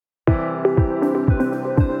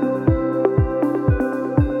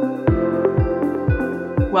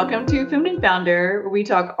Welcome to Feminine Founder, where we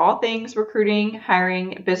talk all things recruiting,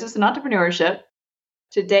 hiring, business, and entrepreneurship.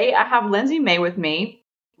 Today, I have Lindsay May with me.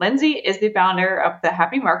 Lindsay is the founder of the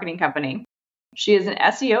Happy Marketing Company. She is an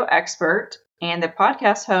SEO expert and the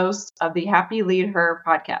podcast host of the Happy Lead Her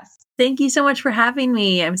podcast. Thank you so much for having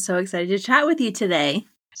me. I'm so excited to chat with you today.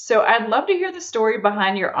 So I'd love to hear the story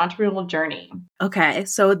behind your entrepreneurial journey. Okay,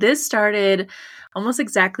 so this started almost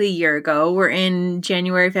exactly a year ago. We're in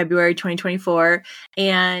February 2024,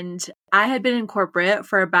 and I had been in corporate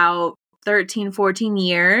for about 13, 14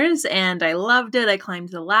 years, and I loved it. I climbed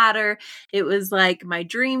the ladder. It was like my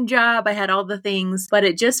dream job. I had all the things, but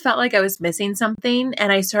it just felt like I was missing something, and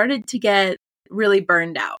I started to get really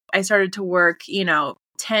burned out. I started to work,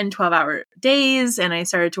 10, 12-hour days, and I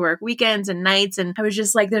started to work weekends and nights, and I was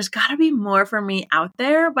just like, there's got to be more for me out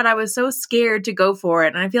there, but I was so scared to go for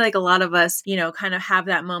it. And I feel like a lot of us, kind of have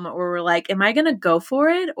that moment where we're like, am I going to go for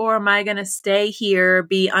it, or am I going to stay here,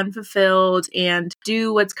 be unfulfilled, and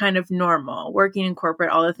do what's kind of normal, working in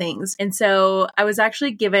corporate, all the things. And so I was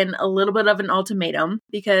actually given a little bit of an ultimatum,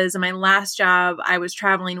 because in my last job, I was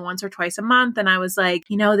traveling once or twice a month, and I was like,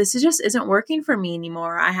 this just isn't working for me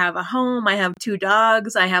anymore. I have a home, I have 2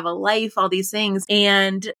 dogs, I have a life, all these things.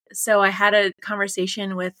 And so I had a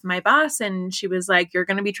conversation with my boss, and she was like, you're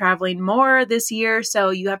going to be traveling more this year, so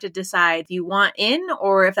you have to decide if you want in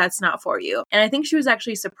or if that's not for you. And I think she was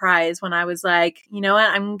actually surprised when I was like, you know what,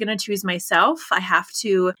 I'm going to choose myself. I have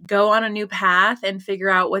to go on a new path and figure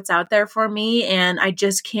out what's out there for me. And I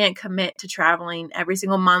just can't commit to traveling every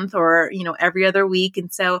single month or, every other week.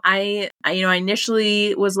 And so I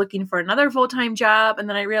initially was looking for another full-time job. And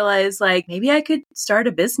then I realized like, maybe I could start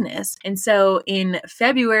a business. And so in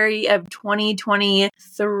February of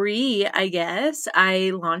 2023, I guess, I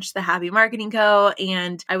launched the Happy Marketing Co.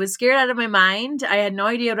 And I was scared out of my mind. I had no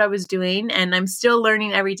idea what I was doing, and I'm still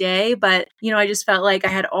learning every day. But, I just felt like I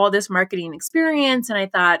had all this marketing experience. And I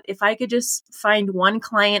thought if I could just find one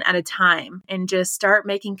client at a time and just start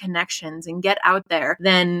making connections and get out there,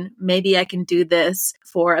 then maybe I can do this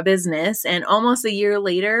for a business. And almost a year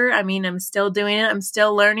later, I'm still doing it. I'm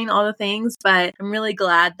still learning all the things, but I'm really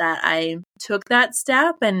glad that I took that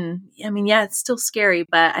step. And it's still scary,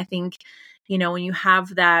 but I think, when you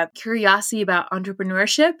have that curiosity about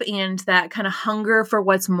entrepreneurship and that kind of hunger for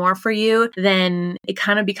what's more for you, then it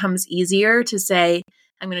kind of becomes easier to say,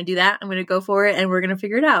 I'm going to do that. I'm going to go for it, and we're going to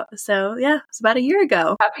figure it out. So yeah, it's about a year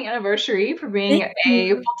ago. Happy anniversary for being a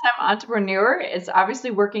full-time entrepreneur. It's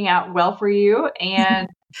obviously working out well for you. And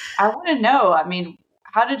I want to know,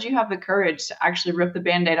 how did you have the courage to actually rip the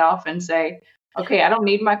Band-Aid off and say, okay, I don't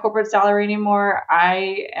need my corporate salary anymore.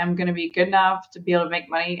 I am going to be good enough to be able to make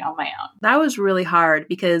money on my own. That was really hard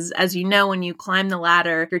because, as you know, when you climb the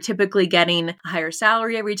ladder, you're typically getting a higher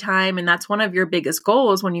salary every time. And that's one of your biggest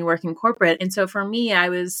goals when you work in corporate. And so for me, I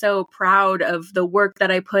was so proud of the work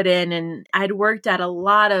that I put in. And I'd worked at a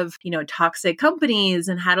lot of, toxic companies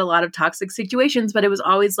and had a lot of toxic situations, but it was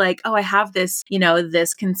always like, oh, I have this,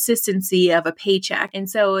 this consistency of a paycheck. And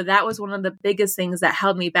so that was one of the biggest things that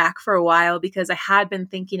held me back for a while, because I had been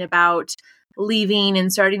thinking about leaving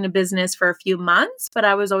and starting a business for a few months, but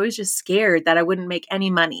I was always just scared that I wouldn't make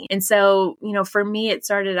any money. And so, for me, it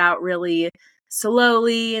started out really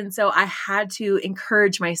slowly. And so I had to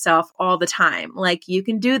encourage myself all the time. Like, you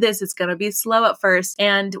can do this. It's going to be slow at first.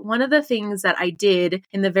 And one of the things that I did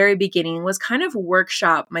in the very beginning was kind of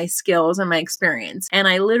workshop my skills and my experience. And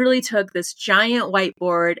I literally took this giant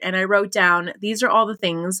whiteboard and I wrote down, these are all the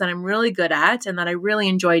things that I'm really good at and that I really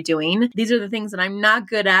enjoy doing. These are the things that I'm not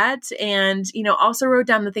good at. And, also wrote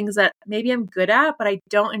down the things that maybe I'm good at, but I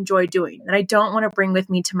don't enjoy doing, that I don't want to bring with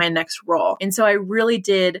me to my next role. And so I really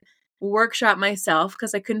did workshop myself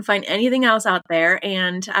because I couldn't find anything else out there.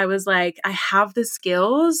 And I was like, I have the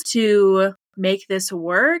skills to make this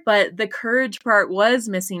work, but the courage part was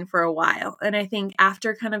missing for a while. And I think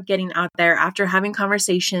after kind of getting out there, after having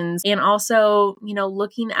conversations, and also,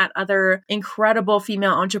 looking at other incredible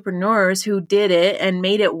female entrepreneurs who did it and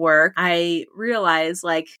made it work, I realized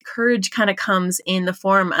like courage kind of comes in the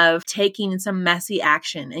form of taking some messy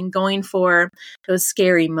action and going for those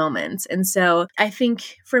scary moments. And so I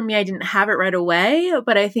think for me, I didn't have it right away,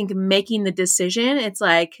 but I think making the decision, it's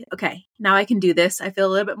like, okay, now I can do this. I feel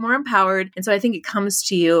a little bit more empowered. And so I think it comes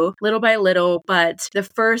to you little by little, but the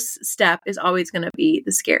first step is always going to be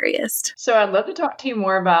the scariest. So I'd love to talk to you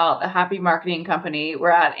more about the Happy Marketing Company.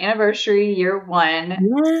 We're at anniversary year 1.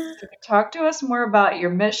 Yeah. Talk to us more about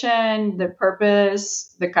your mission, the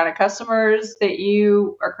purpose, the kind of customers that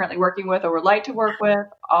you are currently working with or would like to work with,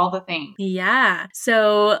 all the things. Yeah.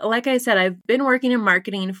 So, like I said, I've been working in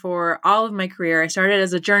marketing for all of my career. I started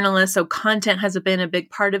as a journalist, so content has been a big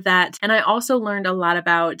part of that. And I also learned a lot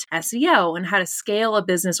about SEO and how to scale a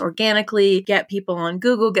business organically, get people on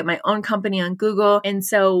Google, get my own company on Google. And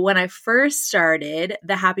so when I first started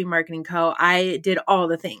the Happy Marketing Co., I did all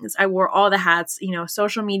the things. I wore all the hats,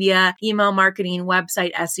 social media, email marketing,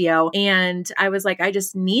 website SEO. And I was like, I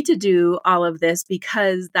just need to do all of this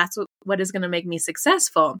because that's what is going to make me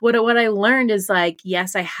successful. What I learned is like,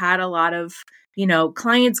 yes, I had a lot of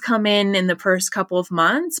clients come in the first couple of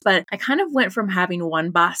months, but I kind of went from having one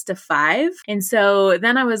boss to 5. And so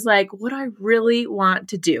then I was like, what do I really want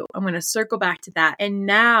to do? I'm going to circle back to that. And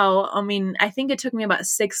now, I think it took me about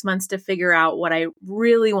 6 months to figure out what I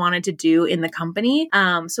really wanted to do in the company.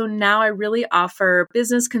 So now I really offer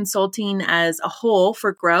business consulting as a whole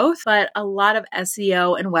for growth, but a lot of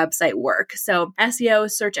SEO and website work. So SEO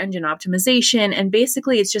is search engine optimization. And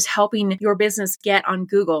basically it's just helping your business get on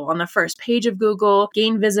Google, on the first page of Google,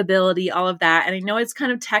 gain visibility, all of that. And I know it's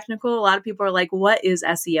kind of technical. A lot of people are like, what is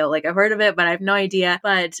SEO? Like I've heard of it, but I have no idea.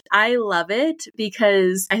 But I love it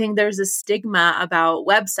because I think there's a stigma about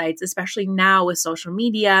websites, especially now with social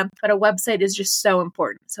media, but a website is just so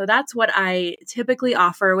important. So that's what I typically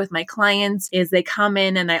offer with my clients is they come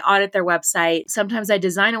in and I audit their website. Sometimes I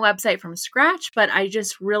design a website from scratch, but I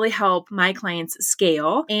just really help my clients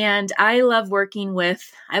scale. And I love working with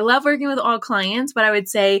all clients, but I would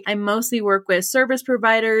say I mostly work with service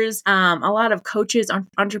providers, a lot of coaches,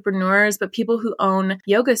 entrepreneurs, but people who own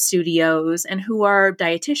yoga studios and who are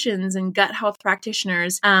dietitians and gut health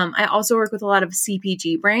practitioners. I also work with a lot of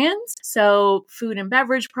CPG brands. So food and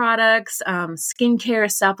beverage products,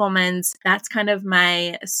 skincare, supplements. That's kind of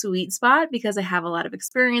my sweet spot because I have a lot of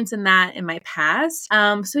experience in that in my past.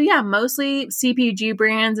 So yeah, mostly CPG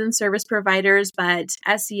brands and service providers, but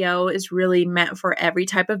SEO is really meant for every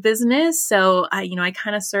type of business. So I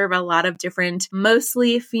kind of serve a lot of different,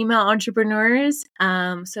 mostly female entrepreneurs.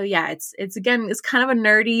 So yeah, it's kind of a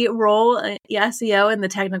nerdy role, SEO and the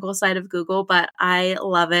technical side of Google, but I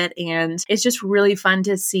love it. And it's just really fun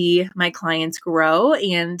to see my clients grow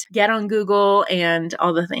and get on Google and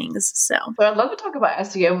all the things. So I'd love to talk about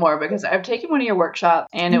SEO more because I've taken one of your workshops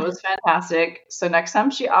and it was fantastic. So next time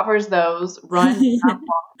she offers those, run. Yeah.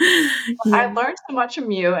 I learned so much from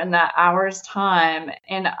you in that hour's time,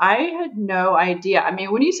 and I had no idea.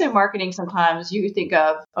 When you say marketing, sometimes you think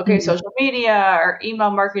of, okay, social media or email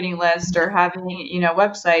marketing list or having,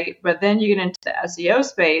 website, but then you get into the SEO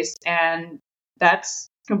space and that's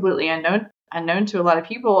completely unknown to a lot of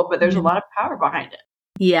people, but there's a lot of power behind it.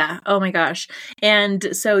 Yeah. Oh my gosh.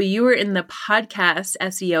 And so you were in the podcast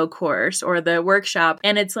SEO course or the workshop,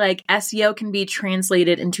 and it's like SEO can be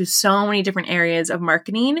translated into so many different areas of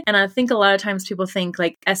marketing. And I think a lot of times people think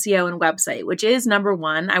like SEO and website, which is number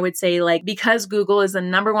one. I would say like because Google is the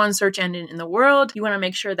number one search engine in the world, you want to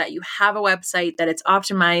make sure that you have a website, that it's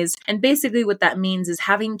optimized. And basically what that means is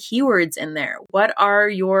having keywords in there. What are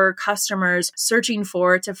your customers searching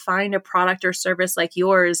for to find a product or service like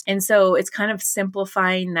yours? And so it's kind of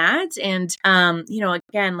simplifying that. And,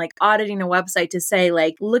 again, like auditing a website to say,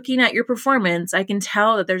 like, looking at your performance, I can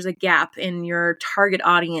tell that there's a gap in your target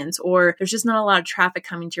audience, or there's just not a lot of traffic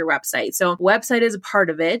coming to your website. So website is a part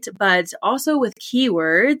of it, but also with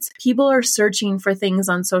keywords, people are searching for things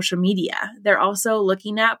on social media. They're also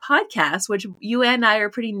looking at podcasts, which you and I are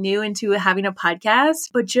pretty new into having a podcast,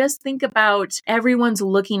 but just think about everyone's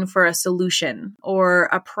looking for a solution or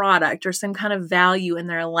a product or some kind of value in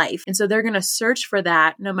their life. And so they're going to search for that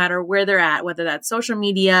no matter where they're at, whether that's social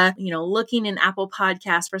media, looking in Apple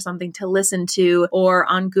Podcasts for something to listen to, or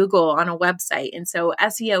on Google on a website. And so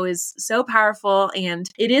SEO is so powerful, and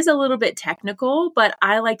it is a little bit technical, but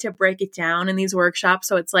I like to break it down in these workshops.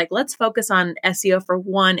 So it's like, let's focus on SEO for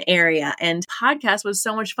one area. And podcast was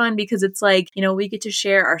so much fun because it's like, we get to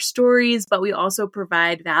share our stories, but we also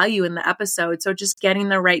provide value in the episode. So just getting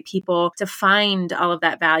the right people to find all of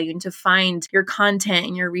that value and to find your content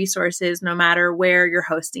and your resources, no matter where you're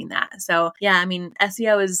hosting that. So yeah,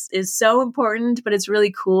 SEO is so important, but it's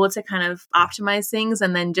really cool to kind of optimize things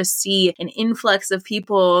and then just see an influx of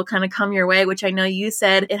people kind of come your way, which I know you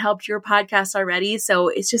said it helped your podcast already. So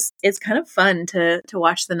it's kind of fun to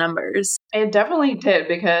watch the numbers. It definitely did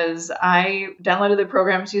because I downloaded the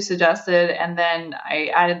programs you suggested and then I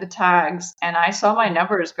added the tags and I saw my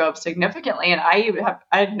numbers go up significantly and I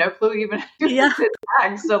had no clue even who Yeah. the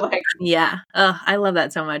tags. So like, Yeah. Oh, I love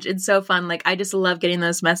that so much. It's so fun. Like, I just love getting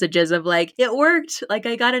those messages of like, it worked. Like,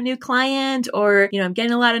 I got a new client or, I'm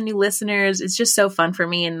getting a lot of new listeners. It's just so fun for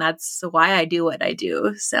me. And that's why I do what I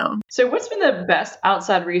do. So what's been the best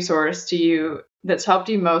outside resource to you that's helped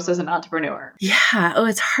you most as an entrepreneur? yeah. Oh,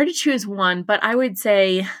 it's hard to choose one, but I would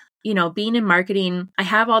say, being in marketing, I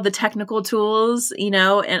have all the technical tools, and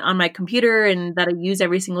on my computer and that I use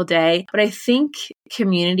every single day. But I think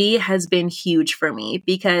community has been huge for me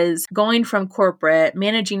because going from corporate,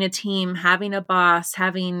 managing a team, having a boss,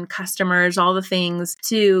 having customers, all the things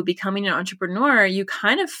to becoming an entrepreneur, you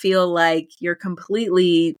kind of feel like you're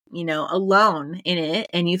completely, alone in it.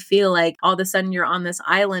 And you feel like all of a sudden you're on this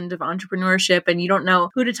island of entrepreneurship and you don't know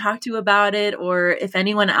who to talk to about it or if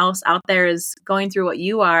anyone else out there is going through what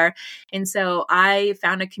you are. And so I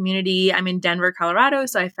found a community. I'm in Denver, Colorado.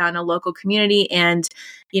 So I found a local community and,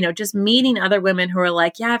 just meeting other women who are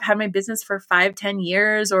like, yeah, I've had my business for 5-10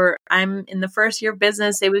 years, or I'm in the first year of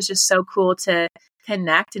business. It was just so cool to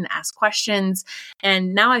connect and ask questions.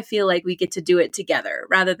 And now I feel like we get to do it together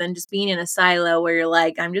rather than just being in a silo where you're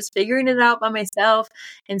like, I'm just figuring it out by myself.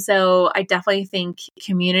 And so I definitely think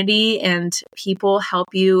community and people help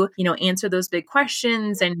you, answer those big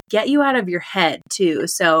questions and get you out of your head too.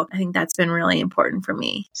 So I think that's been really important for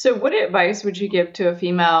me. So what advice would you give to a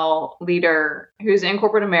female leader who's in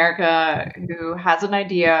corporate America, who has an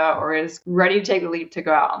idea or is ready to take the leap to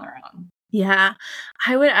go out on their own? Yeah,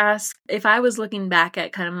 I would ask if I was looking back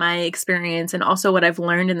at kind of my experience and also what I've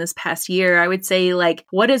learned in this past year, I would say like,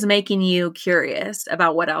 what is making you curious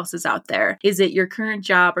about what else is out there? Is it your current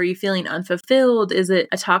job? Are you feeling unfulfilled? Is it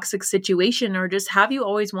a toxic situation? Or just have you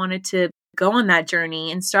always wanted to go on that journey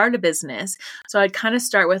and start a business? So I'd kind of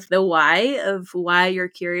start with the why of why you're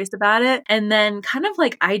curious about it. And then kind of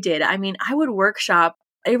like I did, I would workshop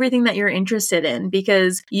everything that you're interested in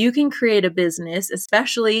because you can create a business,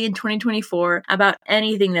 especially in 2024, about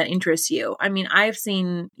anything that interests you. I've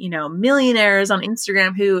seen, millionaires on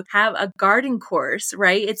Instagram who have a garden course,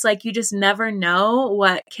 right? It's like you just never know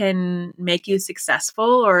what can make you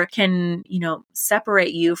successful or can,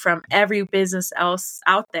 separate you from every business else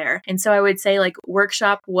out there. And so I would say like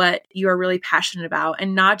workshop what you are really passionate about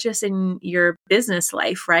and not just in your business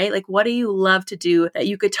life, right? Like what do you love to do that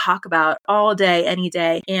you could talk about all day, any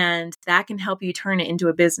day? And that can help you turn it into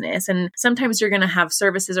a business. And sometimes you're going to have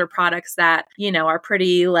services or products that, are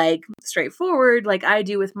pretty like straightforward, like I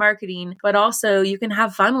do with marketing, but also you can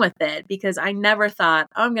have fun with it because I never thought,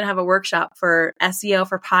 oh, I'm going to have a workshop for SEO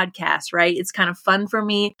for podcasts, right? It's kind of fun for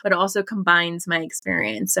me, but it also combines my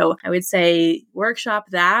experience. So I would say workshop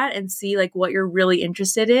that and see like what you're really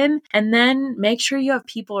interested in. And then make sure you have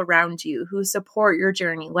people around you who support your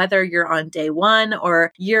journey, whether you're on day 1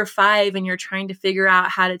 or year 5 and you're trying to figure out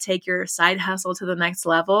how to take your side hustle to the next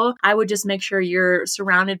level. I would just make sure you're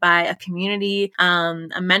surrounded by a community.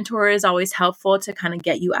 A mentor is always helpful to kind of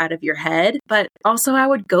get you out of your head, but also I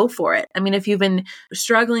would go for it. If you've been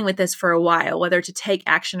struggling with this for a while, whether to take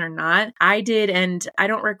action or not, I did, and I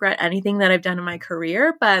don't regret anything that I've done in my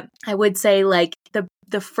career, but I would say like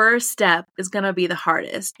the first step is going to be the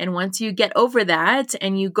hardest. And once you get over that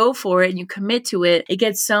and you go for it and you commit to it, it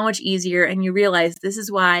gets so much easier. And you realize this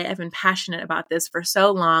is why I've been passionate about this for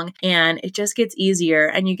so long. And it just gets easier.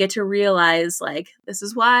 And you get to realize like, this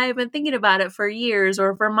is why I've been thinking about it for years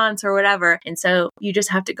or for months or whatever. And so you just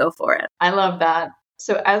have to go for it. I love that.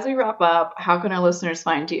 So as we wrap up, how can our listeners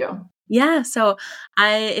find you? Yeah. So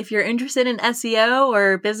if you're interested in SEO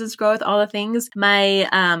or business growth, all the things, my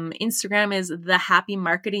Instagram is The Happy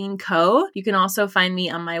Marketing Co. You can also find me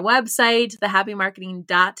on my website,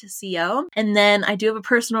 thehappymarketing.co. And then I do have a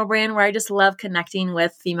personal brand where I just love connecting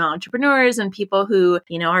with female entrepreneurs and people who,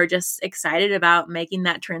 are just excited about making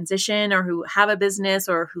that transition or who have a business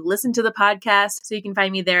or who listen to the podcast. So you can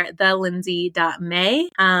find me there at thelindsay.may.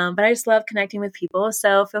 But I just love connecting with people.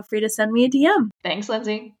 So feel free to send me a DM. Thanks,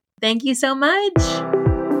 Lindsay. Thank you so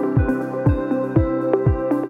much.